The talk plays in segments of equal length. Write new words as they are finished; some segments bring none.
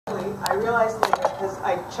I realized later, because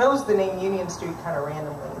I chose the name Union Street kind of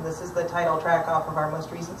randomly, and this is the title track off of our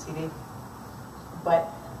most recent CD. But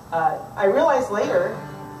I realized later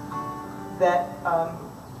that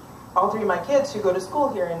all three of my kids who go to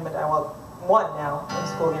school here in Medina, well, one now in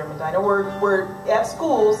school here in Medina, were at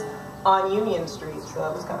schools on Union Street, so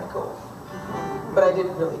that was kind of cool. But I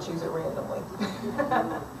didn't really choose it randomly.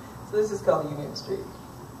 So this is called Union Street.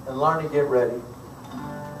 And Larnie, get ready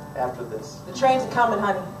after this. The train's coming,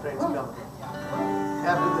 honey. The train's coming.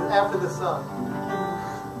 After the sun.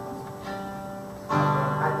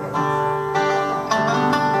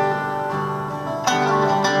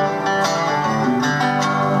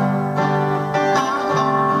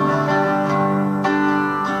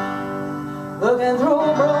 Looking through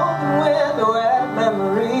a broken window at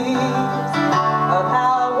memories of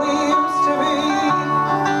how we used to be.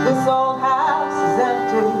 This old house is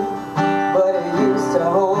empty, but it used to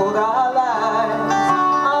hold our lives.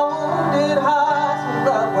 Our wounded hearts when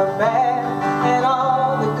love went bad, and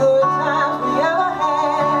all the good times we ever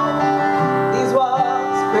had. These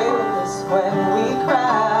walls cradled us when we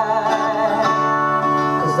cried,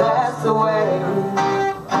 'cause that's the way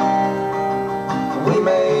we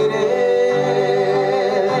made it.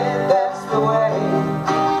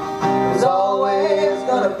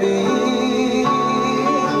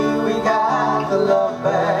 We got the love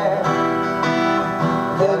back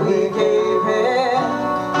that we gave him,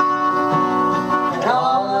 and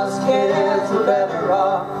all us kids were better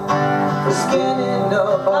off for skinning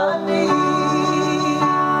up our knees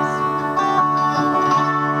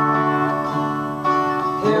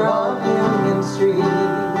here on Union Street.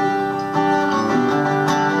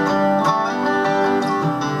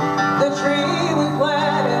 The tree we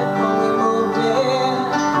planted when we moved in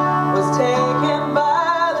was taken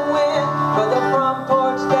by the wind, but the front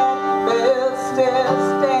porch that we built still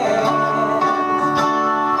stands.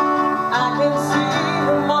 I can see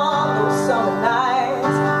him on those summer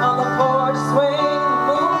nights, on the porch swinging in the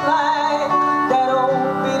moonlight, that old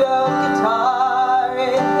beat-up guitar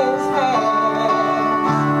in his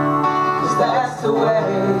hands. 'Cause that's the way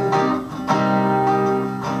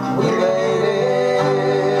we made it.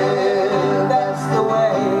 That's the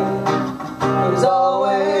way it was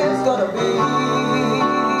always gonna be.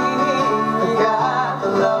 We got the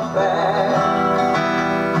love back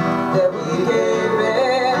that we gave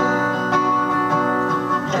it,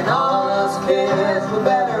 and all us kids were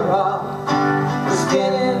better off for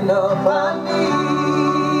skinning up our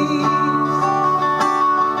knees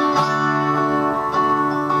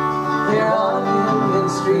here on Union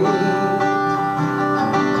Street.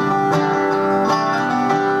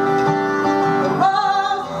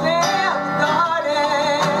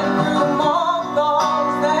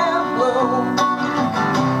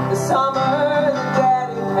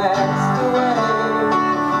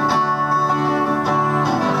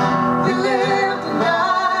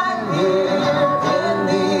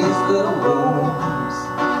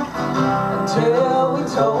 Until we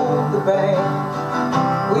told the bank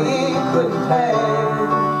we couldn't pay.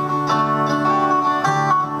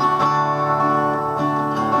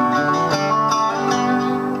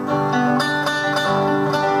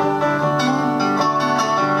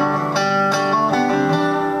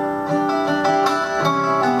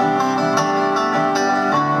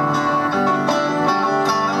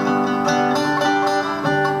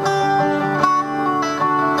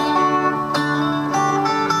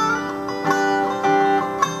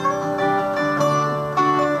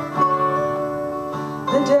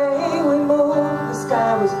 The day we moved, the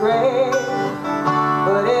sky was gray,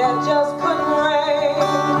 but it just couldn't rain.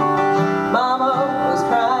 Mama was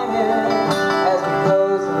crying as we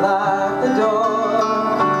closed and locked the door.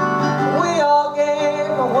 We all gave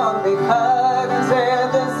her one big hug and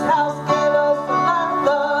said, this house gave us a lot of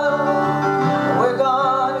love, and we're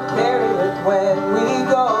gonna carry it when we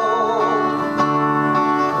go,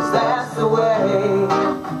 'cause that's the way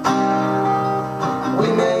we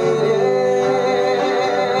made it.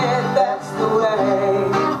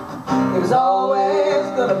 Always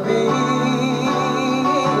gonna be.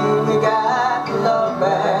 We got the love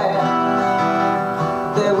back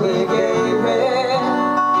that we gave him,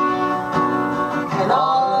 and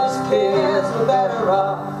all us kids were better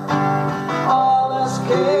off. All us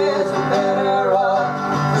kids were better off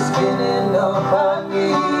for skinning up our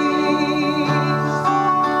knees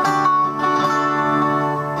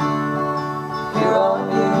here on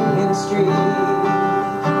Union Street.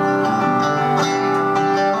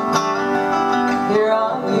 Here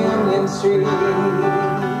on Union Street.